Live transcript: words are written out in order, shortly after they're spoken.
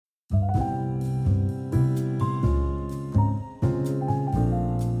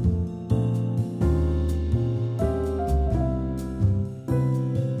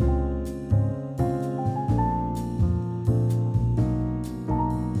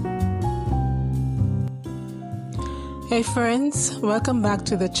Hey friends, welcome back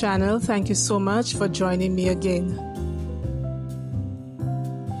to the channel. Thank you so much for joining me again.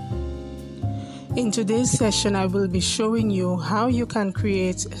 In today's session, I will be showing you how you can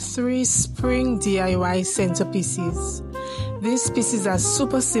create 3 spring DIY centerpieces. These pieces are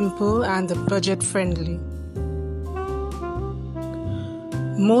super simple and budget friendly.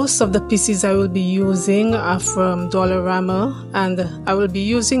 Most of the pieces I will be using are from Dollarama, and I will be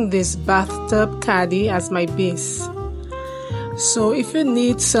using this bathtub caddy as my base. So if you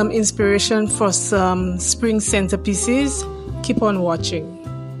need some inspiration for some spring centerpieces, keep on watching.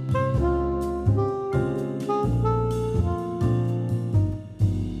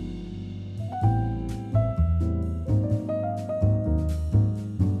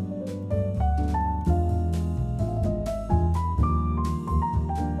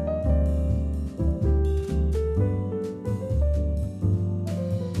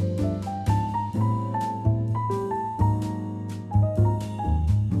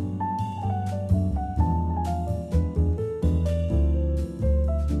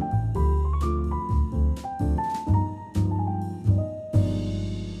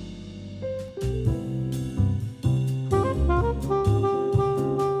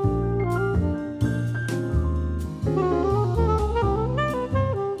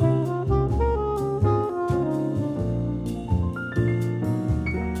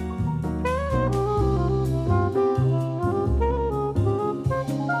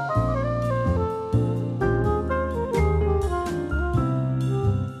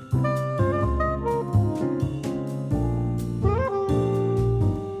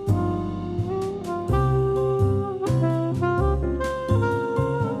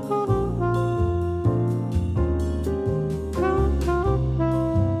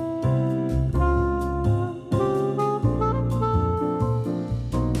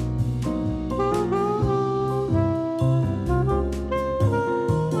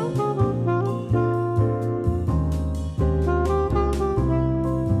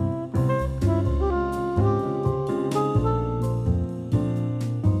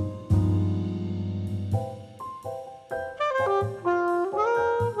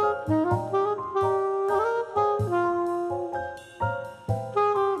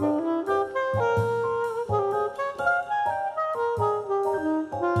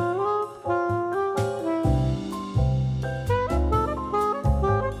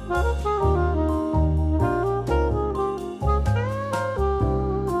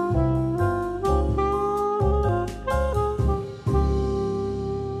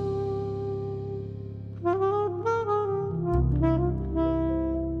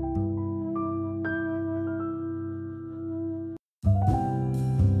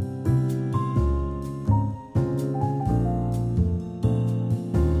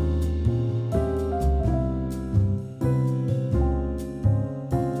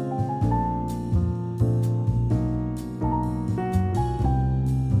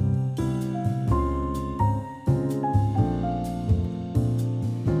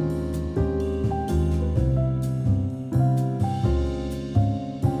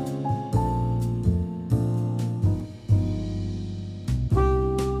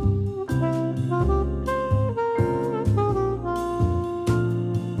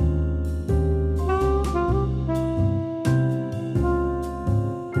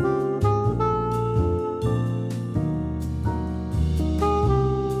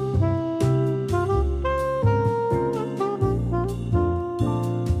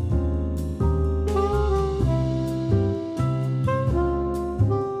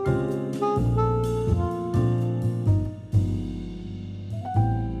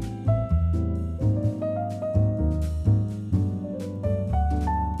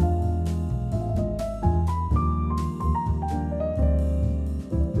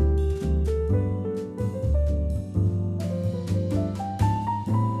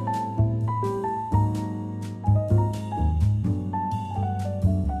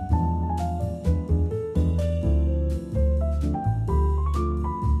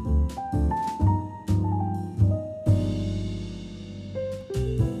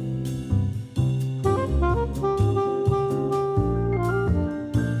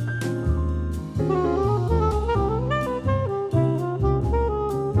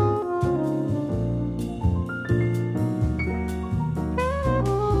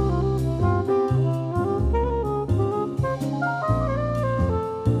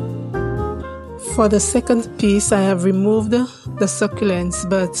 For the second piece, I have removed the succulents,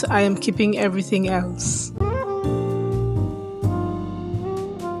 but I am keeping everything else.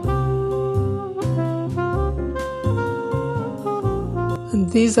 And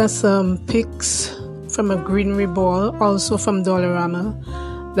these are some pics from a greenery ball, also from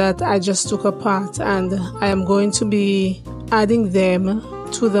Dollarama, that I just took apart, and I am going to be adding them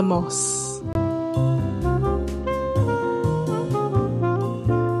to the moss.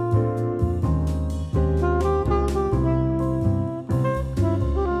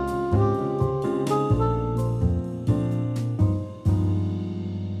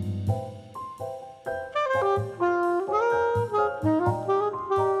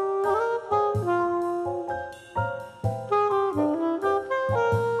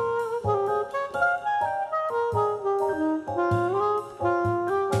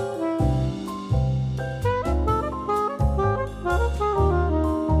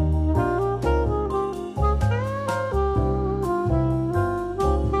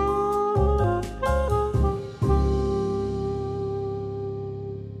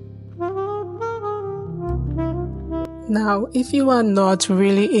 Now, if you are not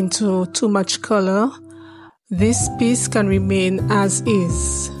really into too much color, this piece can remain as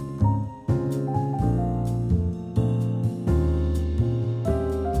is.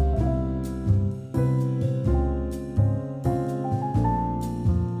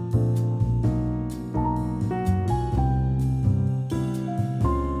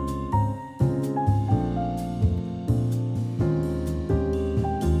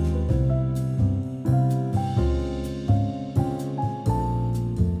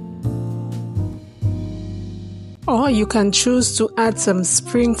 Or you can choose to add some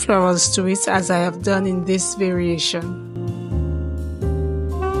spring flowers to it, as I have done in this variation.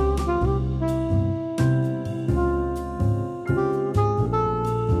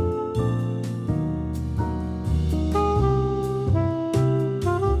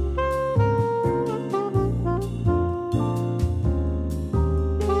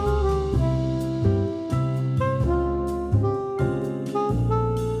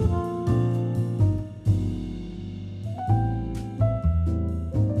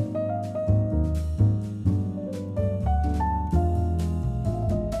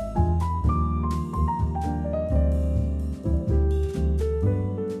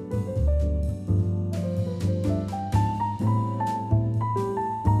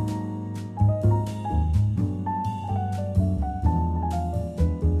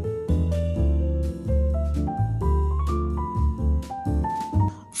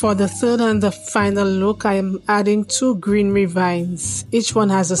 For the third and the final look, I am adding 2 greenery vines. Each one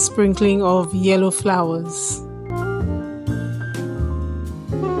has a sprinkling of yellow flowers.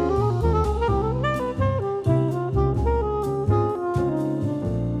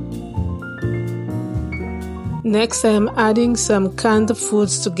 Next, I am adding some canned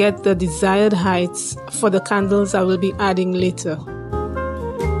foods to get the desired heights for the candles I will be adding later.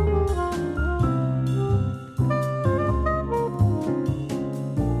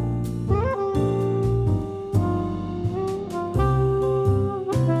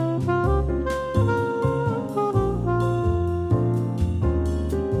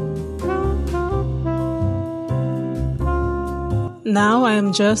 Now I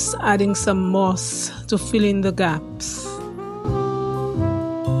am just adding some moss to fill in the gaps.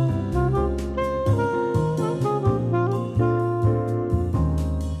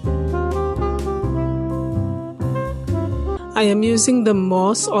 I am using the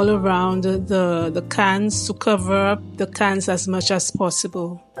moss all around the cans to cover up the cans as much as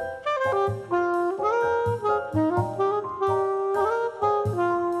possible.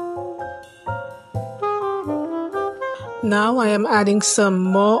 Now I am adding some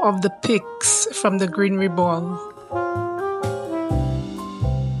more of the picks from the greenery ball.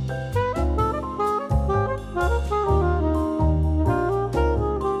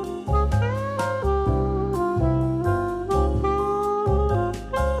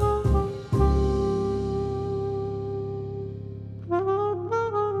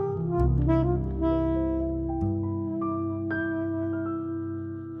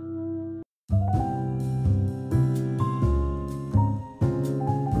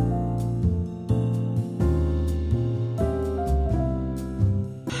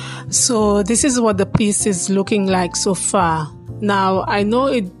 So this is what the piece is looking like so far. Now I know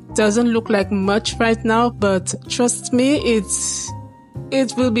it doesn't look like much right now, but trust me,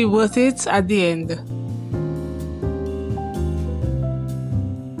 it will be worth it at the end.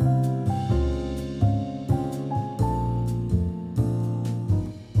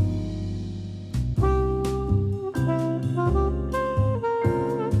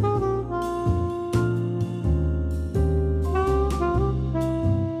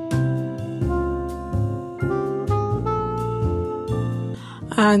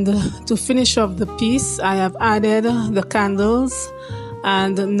 And to finish off the piece, I have added the candles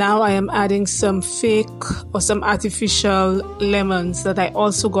And now I am adding some fake or some artificial lemons that I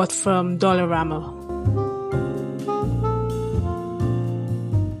also got from Dollarama.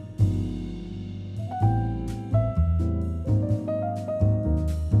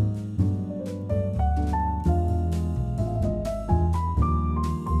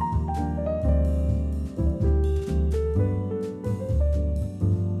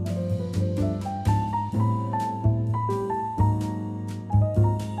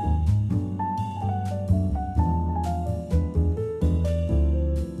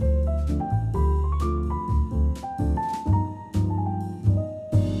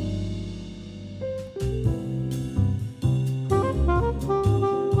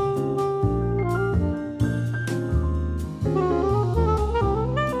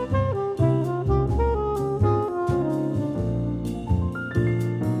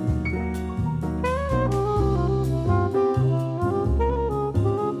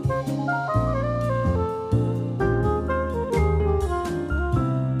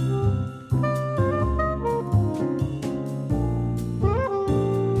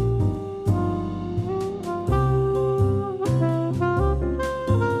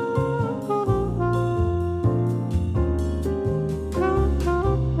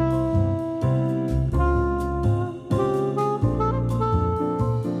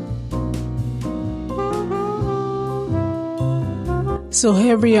 So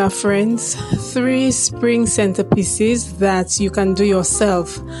here we are, friends, 3 spring centerpieces that you can do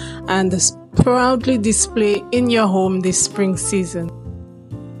yourself and proudly display in your home this spring season.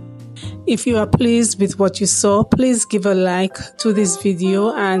 If you are pleased with what you saw, please give a like to this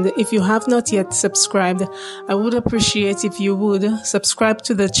video, and if you have not yet subscribed, I would appreciate if you would subscribe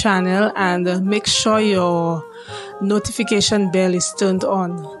to the channel and make sure your notification bell is turned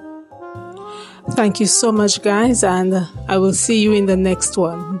on. Thank you so much, guys, and I will see you in the next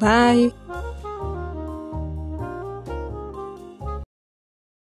one. Bye.